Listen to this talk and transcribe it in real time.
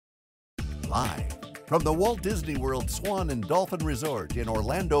Live from the Walt Disney World Swan and Dolphin Resort in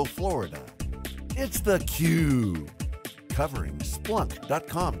Orlando, Florida, it's theCUBE, covering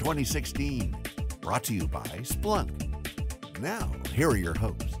Splunk.conf 2016. Brought to you by Splunk. Now, here are your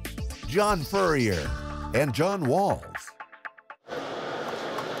hosts, John Furrier and John Walls.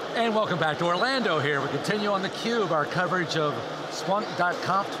 And welcome back to Orlando here. We continue on theCUBE, our coverage of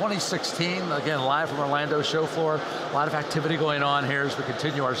Splunk.conf 2016. Again, live from Orlando show floor. A lot of activity going on here as we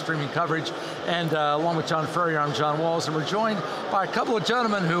continue our streaming coverage. And along with John Furrier, I'm John Walls, and we're joined by a couple of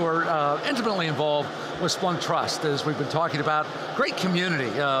gentlemen who are intimately involved with Splunk Trust, as we've been talking about. Great community,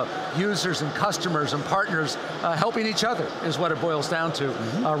 users and customers and partners helping each other is what it boils down to.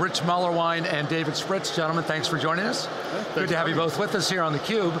 Rich Mahlerwein and David Shpritz, gentlemen, thanks for joining us. Good to have you both with us here on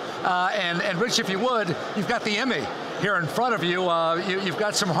theCUBE. And Rich, if you would, you've got the Emmy here in front of you. You've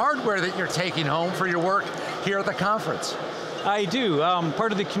got some hardware that you're taking home for your work here at the conference. I do.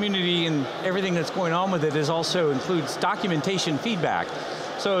 Part of the community and everything that's going on with it is also includes documentation feedback.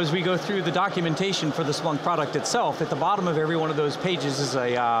 So as we go through the documentation for the Splunk product itself, at the bottom of every one of those pages is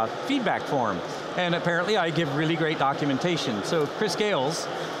a feedback form. And apparently I give really great documentation. So Chris Gales,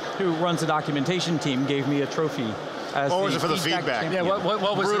 who runs the documentation team, gave me a trophy. What was it for the feedback? Yeah, what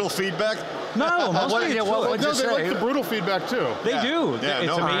was brutal it? feedback? No, mostly it's what did you say? They like the brutal feedback too. They do. Yeah,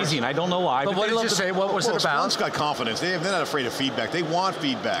 it's amazing. I don't know why. But what did you say? What was it about? Splunk's got confidence. They're not afraid of feedback. They want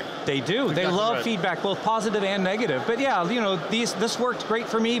feedback. They do. They love feedback, both positive and negative. But yeah, you know, this worked great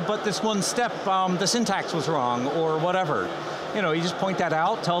for me, but this one step, the syntax was wrong, or whatever. You know, you just point that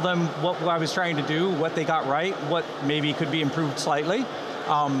out, tell them what I was trying to do, what they got right, what maybe could be improved slightly.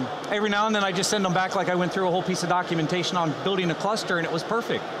 Every now and then I just send them back like I went through a whole piece of documentation on building a cluster and it was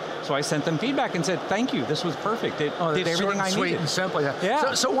perfect. So I sent them feedback and said, thank you, this was perfect. It did everything I needed. Sweet and simple,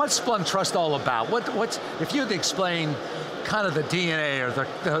 yeah. So what's Splunk Trust all about? What's if you had to explain kind of the DNA or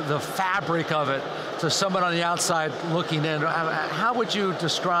the fabric of it to someone on the outside looking in, how would you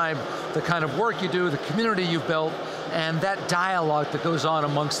describe the kind of work you do, the community you've built, and that dialogue that goes on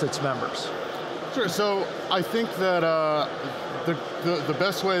amongst its members? Sure, so I think that the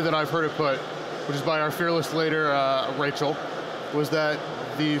best way that I've heard it put, which is by our fearless leader, Rachel, was that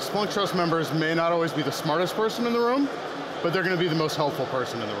the Splunk Trust members may not always be the smartest person in the room, but they're going to be the most helpful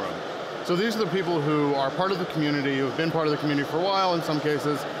person in the room. So these are the people who are part of the community, who have been part of the community for a while in some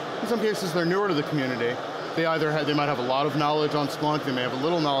cases. In some cases they're newer to the community. They might have a lot of knowledge on Splunk, they may have a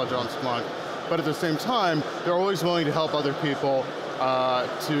little knowledge on Splunk, but at the same time, they're always willing to help other people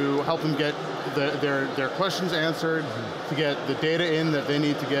to help them get their questions answered, to get the data in that they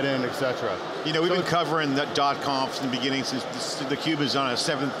need to get in, etc. You know, we've been covering the .conf in the beginning since theCUBE is on its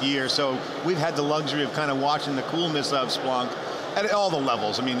 7th year, so we've had the luxury of kind of watching the coolness of Splunk at all the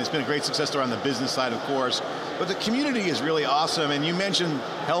levels. I mean, it's been a great success story on the business side, of course, but the community is really awesome, and you mentioned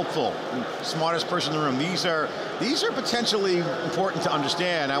helpful, smartest person in the room. These are potentially important to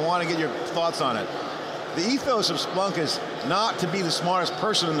understand. I want to get your thoughts on it. The ethos of Splunk is not to be the smartest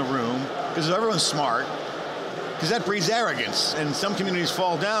person in the room, because everyone's smart, because that breeds arrogance, and some communities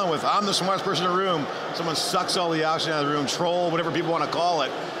fall down with, I'm the smartest person in the room, someone sucks all the oxygen out of the room, troll, whatever people want to call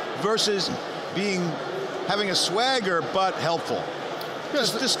it, versus having a swagger, but helpful.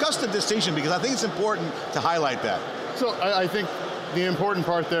 Just discuss the distinction, because I think it's important to highlight that. So I think the important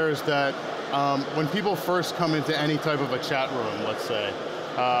part there is that when people first come into any type of a chat room, let's say,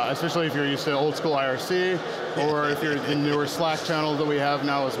 especially if you're used to old school IRC, or if you're the newer Slack channels that we have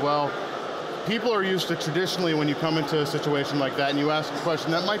now as well, people are used to traditionally when you come into a situation like that and you ask a question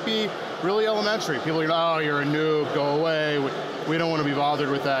that might be really elementary. People are like, oh, you're a noob, go away, we don't want to be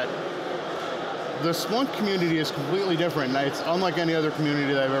bothered with that. The Splunk community is completely different. It's unlike any other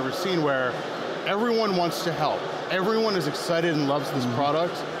community that I've ever seen, where everyone wants to help. Everyone is excited and loves this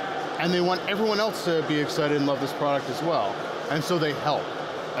product, and they want everyone else to be excited and love this product as well. And so they help.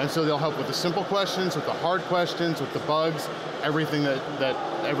 And so they'll help with the simple questions, with the hard questions, with the bugs, everything that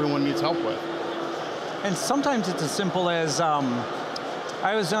everyone needs help with. And sometimes it's as simple as,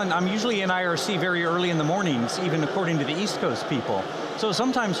 I'm usually in IRC very early in the mornings, even according to the East Coast people. So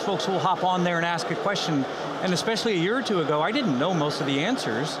sometimes folks will hop on there and ask a question, and especially a year or two ago, I didn't know most of the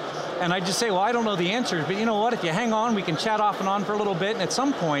answers. And I just say, well, I don't know the answers, but you know what, if you hang on, we can chat off and on for a little bit, and at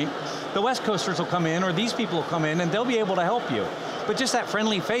some point, the West Coasters will come in, or these people will come in, and they'll be able to help you. But just that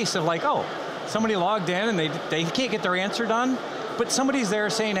friendly face of like, oh, somebody logged in and they can't get their answer done, but somebody's there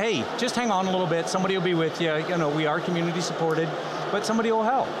saying, hey, just hang on a little bit, somebody will be with you, we are community supported, but somebody will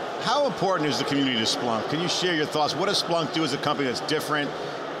help. How important is the community to Splunk? Can you share your thoughts? What does Splunk do as a company that's different?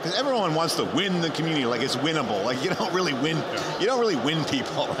 Because everyone wants to win the community, like it's winnable. Like you don't really win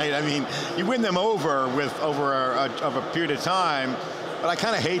people, right? I mean, you win them over a period of time, but I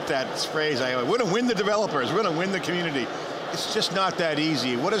kind of hate that phrase. We're going to win the developers, we're going to win the community. It's just not that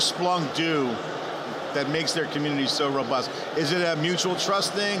easy. What does Splunk do that makes their community so robust? Is it a mutual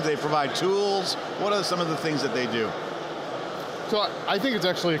trust thing? Do they provide tools? What are some of the things that they do? So I think it's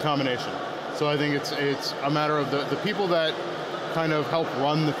actually a combination. So I think it's a matter of the people that kind of help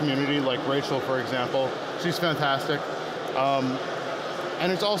run the community, like Rachel, for example. She's fantastic.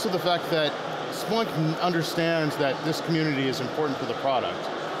 And it's also the fact that Splunk understands that this community is important for the product.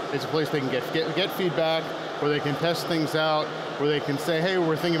 It's a place they can get feedback, where they can test things out, where they can say, hey,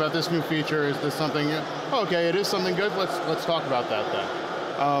 we're thinking about this new feature, is this something, okay, it is something good, let's talk about that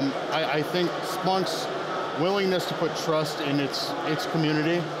then. I think Splunk's willingness to put trust in its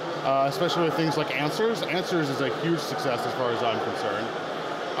community, especially with things like answers. Answers is a huge success as far as I'm concerned.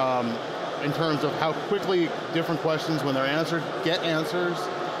 In terms of how quickly different questions, when they're answered, get answers.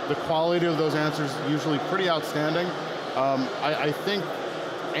 The quality of those answers is usually pretty outstanding. I think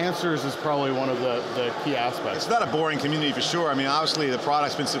answers is probably one of the key aspects. It's not a boring community for sure. I mean, obviously the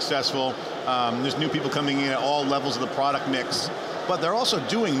product's been successful. There's new people coming in at all levels of the product mix, but they're also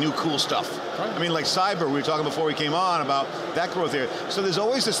doing new cool stuff. Right. I mean, like cyber, we were talking before we came on about that growth area. So there's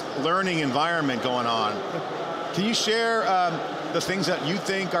always this learning environment going on. Can you share the things that you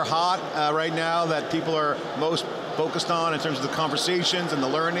think are hot right now that people are most focused on in terms of the conversations and the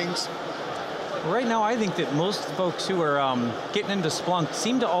learnings? Right now, I think that most folks who are getting into Splunk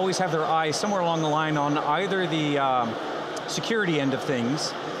seem to always have their eyes somewhere along the line on either the security end of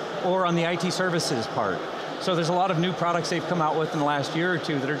things or on the IT services part. So there's a lot of new products they've come out with in the last year or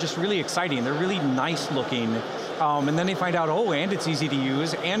two that are just really exciting. They're really nice looking. And then they find out, oh, and it's easy to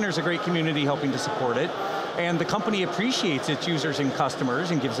use, and there's a great community helping to support it. And the company appreciates its users and customers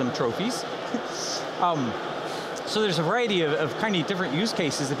and gives them trophies. So there's a variety of kind of different use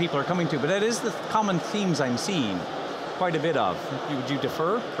cases that people are coming to, but that is the common themes I'm seeing quite a bit of. Would you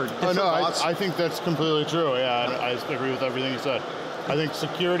defer? Or differ? No, I think that's completely true. Yeah, I agree with everything you said. I think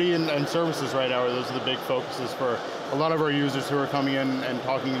security and services right now, those are the big focuses for a lot of our users who are coming in and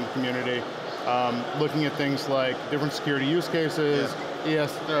talking in the community, looking at things like different security use cases,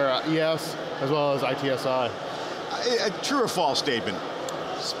 yeah. ES, as well as ITSI. A true or false statement?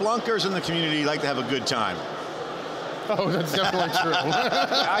 Splunkers in the community like to have a good time. Oh, that's definitely true.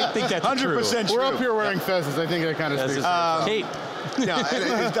 I think that's 100% true. We're up here wearing fezzes. I think that kind of speaks. Tape. Yeah,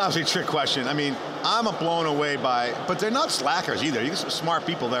 it's obviously a trick question. I mean, I'm blown away by, but they're not slackers either. You get some smart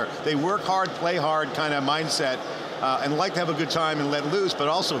people there. They work hard, play hard kind of mindset, and like to have a good time and let loose, but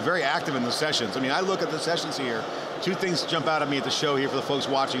also very active in the sessions. I mean, I look at the sessions here, two things jump out at me at the show here for the folks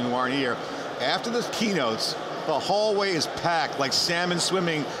watching who aren't here. After the keynotes, the hallway is packed, like salmon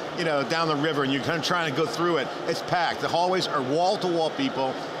swimming, down the river, and you're kind of trying to go through it. It's packed. The hallways are wall-to-wall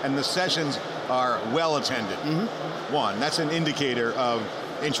people, and the sessions are well attended. Mm-hmm. One, that's an indicator of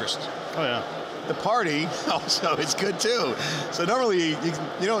interest. Oh yeah. The party also is good too. So normally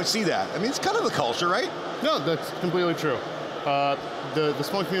you don't see that. I mean, it's kind of the culture, right? No, that's completely true. The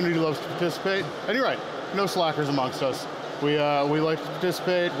Splunk community loves to participate, and you're right. No slackers amongst us. We like to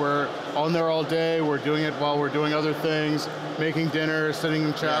participate. We're on there all day. We're doing it while we're doing other things, making dinner, sitting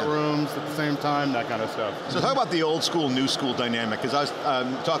in chat rooms at the same time, that kind of stuff. So talk about the old school, new school dynamic, because I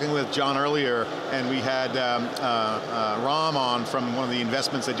was talking with John earlier, and we had Ram on from one of the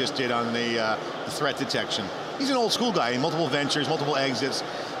investments I just did on the threat detection. He's an old school guy, multiple ventures, multiple exits,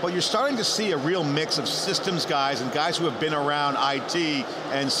 but you're starting to see a real mix of systems guys and guys who have been around IT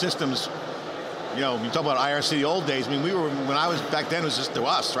and systems. You talk about IRC the old days. I mean, when I was back then, it was just to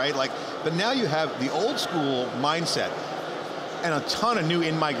us, right? But now you have the old school mindset and a ton of new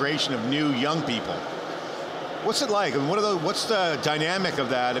in-migration of new young people. What's it like? I mean, what's the dynamic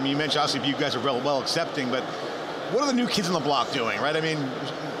of that? I mean, you mentioned obviously you guys are well accepting, but what are the new kids on the block doing, right? I mean,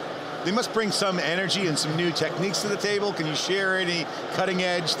 they must bring some energy and some new techniques to the table. Can you share any cutting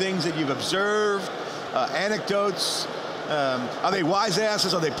edge things that you've observed, anecdotes? Are they wise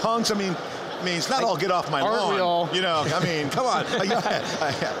asses? Are they punks? I mean, it's not all get off my lawn. Aren't we all? I mean, come on.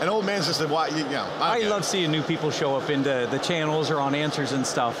 An old man's just why. I love seeing new people show up into the channels or on answers and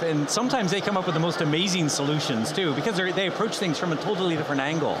stuff, and sometimes they come up with the most amazing solutions too, because they approach things from a totally different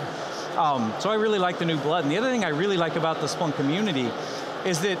angle. So I really like the new blood. And the other thing I really like about the Splunk community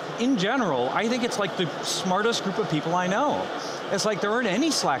is that, in general, I think it's like the smartest group of people I know. It's like there aren't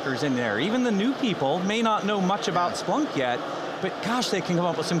any slackers in there. Even the new people may not know much about Splunk yet, but gosh, they can come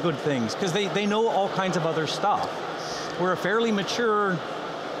up with some good things, because they know all kinds of other stuff. We're a fairly mature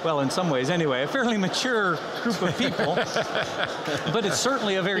well, in some ways anyway, a fairly mature group of people, but it's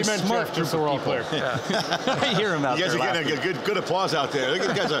certainly a very smart group of people. Yeah. I hear him out there. You guys are getting good applause out there. You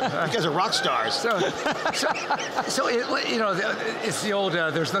guys are rock stars. So it's the old,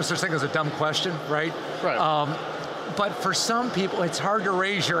 there's no such thing as a dumb question, right? Right. But for some people, it's hard to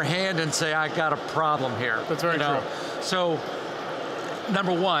raise your hand and say, I got a problem here. That's very true. So,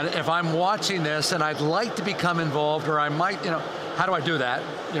 number one, if I'm watching this and I'd like to become involved, or I might, how do I do that?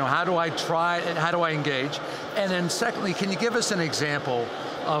 How do I try and how do I engage? And then secondly, can you give us an example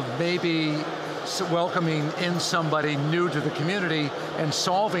of maybe welcoming in somebody new to the community and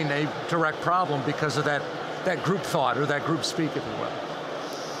solving a direct problem because of that group thought or that group speak, if you will?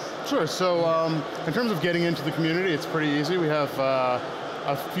 Sure, so in terms of getting into the community, it's pretty easy. We have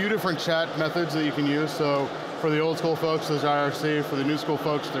a few different chat methods that you can use. So for the old school folks, there's IRC. For the new school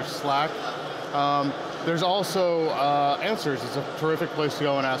folks, there's Slack. There's also Answers. It's a terrific place to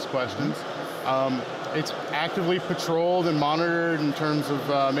go and ask questions. It's actively patrolled and monitored in terms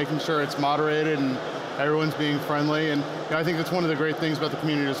of making sure it's moderated and everyone's being friendly. And I think that's one of the great things about the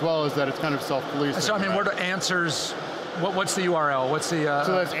community as well, is that it's kind of self-policing. So I mean, what are Answers? What's the URL? What's the?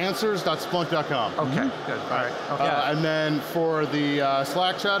 So that's answers.splunk.com. Okay, good. All right. Okay. And then for the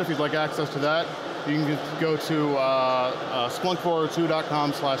Slack chat, if you'd like access to that, you can go to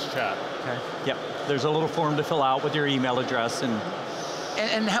splunk402.com/chat. Okay. Yep. There's a little form to fill out with your email address and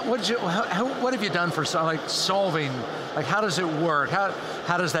what have you done for solving? Like, how does it work?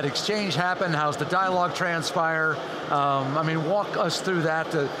 How does that exchange happen? How's the dialogue transpire? I mean, walk us through that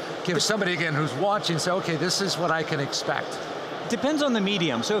to give somebody, again, who's watching, say, okay, this is what I can expect. Depends on the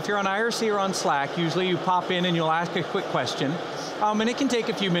medium. So if you're on IRC or on Slack, usually you pop in and you'll ask a quick question. And it can take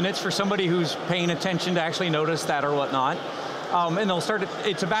a few minutes for somebody who's paying attention to actually notice that or whatnot. And they'll start,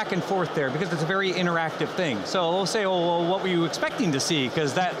 it's a back and forth there because it's a very interactive thing. So they'll say, oh, well, what were you expecting to see?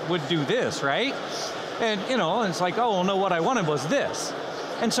 Because that would do this, right? And it's like, oh, well, no, what I wanted was this.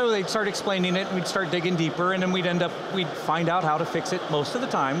 And so they'd start explaining it, and we'd start digging deeper, and then we'd find out how to fix it. Most of the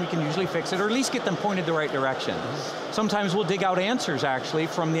time, we can usually fix it, or at least get them pointed the right direction. Sometimes we'll dig out answers, actually,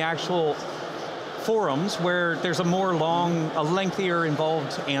 from the actual forums, where there's a lengthier,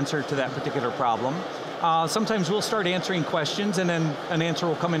 involved answer to that particular problem. Sometimes we'll start answering questions, and then an answer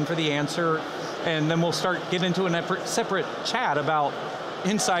will come in for the answer, and then we'll start get into a separate chat about,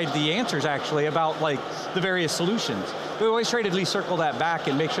 inside the answers actually, about like the various solutions. We always try to at least circle that back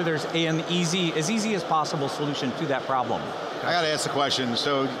and make sure there's as easy as possible solution to that problem. I got to ask the question,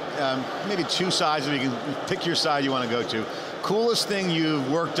 so maybe two sides, if you can pick your side you want to go to. Coolest thing you've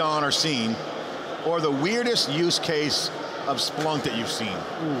worked on or seen, or the weirdest use case of Splunk that you've seen?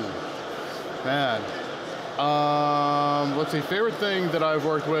 Ooh, man. Let's see, favorite thing that I've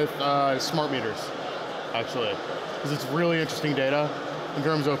worked with is smart meters, actually. Because it's really interesting data in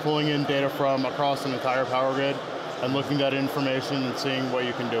terms of pulling in data from across an entire power grid and looking at that information and seeing what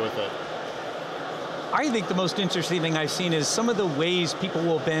you can do with it. I think the most interesting thing I've seen is some of the ways people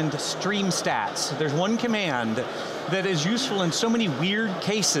will bend stream stats. There's one command that is useful in so many weird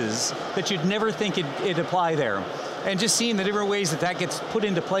cases that you'd never think it'd apply there. And just seeing the different ways that gets put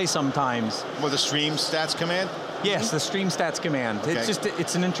into play sometimes. Well, the stream stats command? Yes, the stream stats command. Okay.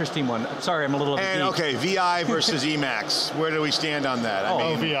 It's an interesting one. Sorry, I'm a little And okay, VI versus Emacs. Where do we stand on that?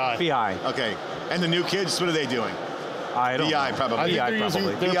 VI. VI. Okay, and the new kids, what are they doing? I don't VI know. probably. I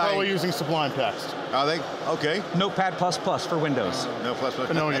think they're probably using Sublime Text. Are they? Okay. Notepad++ for Windows. No plus.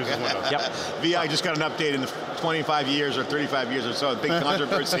 But no one uses Windows. Yep. VI just got an update in 25 years or 35 years or so. Big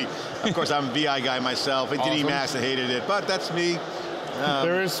controversy. Of course, I'm a VI guy myself. I did Emacs, I hated it, but that's me.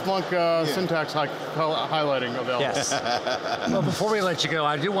 There is Splunk syntax highlighting available. Yes. Well, before we let you go,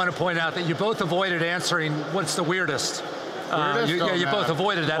 I do want to point out that you both avoided answering what's the weirdest. You both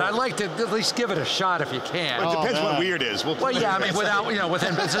avoided that. I'd like to at least give it a shot if you can. Well, it depends what weird is. Well, yeah, I mean, without,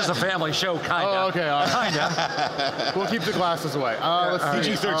 within, this is a family show, kind of. Oh, okay. Kind of. We'll keep the glasses away. Let's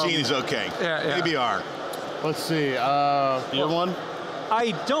see. PG-13 is okay. Yeah. ABR. Let's see. You have one?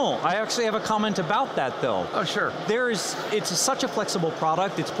 I don't. I actually have a comment about that, though. Oh, sure. It's such a flexible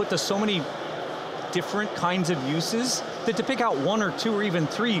product. It's put to so many different kinds of uses that to pick out one or two or even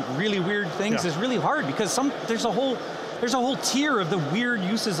three really weird things is really hard, because there's a whole tier of the weird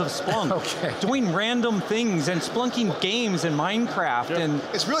uses of Splunk. Okay. Doing random things and splunking games in Minecraft and...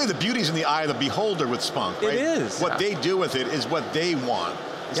 It's really the beauty's in the eye of the beholder with Splunk, right? It is. What they do with it is what they want.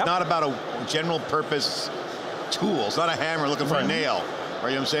 It's not about a general purpose tool. It's not a hammer looking for a nail. Right,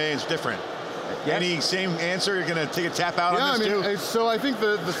 you know what I'm saying? It's different. Yep. Any same answer? You're going to take a tap out on this too? So I think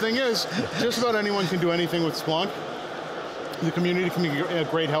the thing is, just about anyone can do anything with Splunk. the community can be a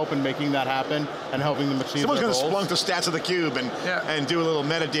great help in making that happen and helping them achieve Someone's their going to goals. Splunk the stats of theCUBE and do a little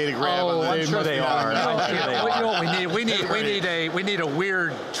metadata grab. Oh, I'm sure they are. You know what we need? We need a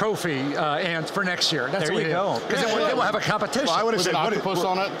weird trophy and for next year. That's there what you go. Because then we'll have a competition. Well, I would have With said, an what octopus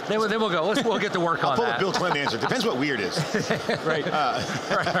on it? Then we'll go. We'll get to work on pull that. a Bill Clinton answer. Depends what weird is. Right.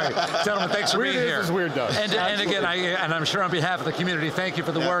 Right. Gentlemen, thanks for being here. Weird is weird though. And again, and I'm sure on behalf of the community, thank you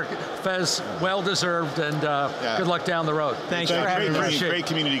for the work. Fez, well deserved, and good luck down the road. Thanks for having me. Great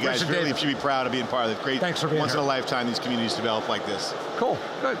community, guys. Really should be proud of being part of it. Great. Thanks for being once here. in a lifetime these communities develop like this. Cool,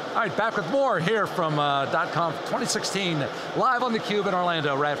 good. All right, back with more here from .conf 2016, live on theCUBE in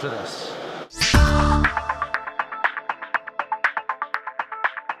Orlando right after this.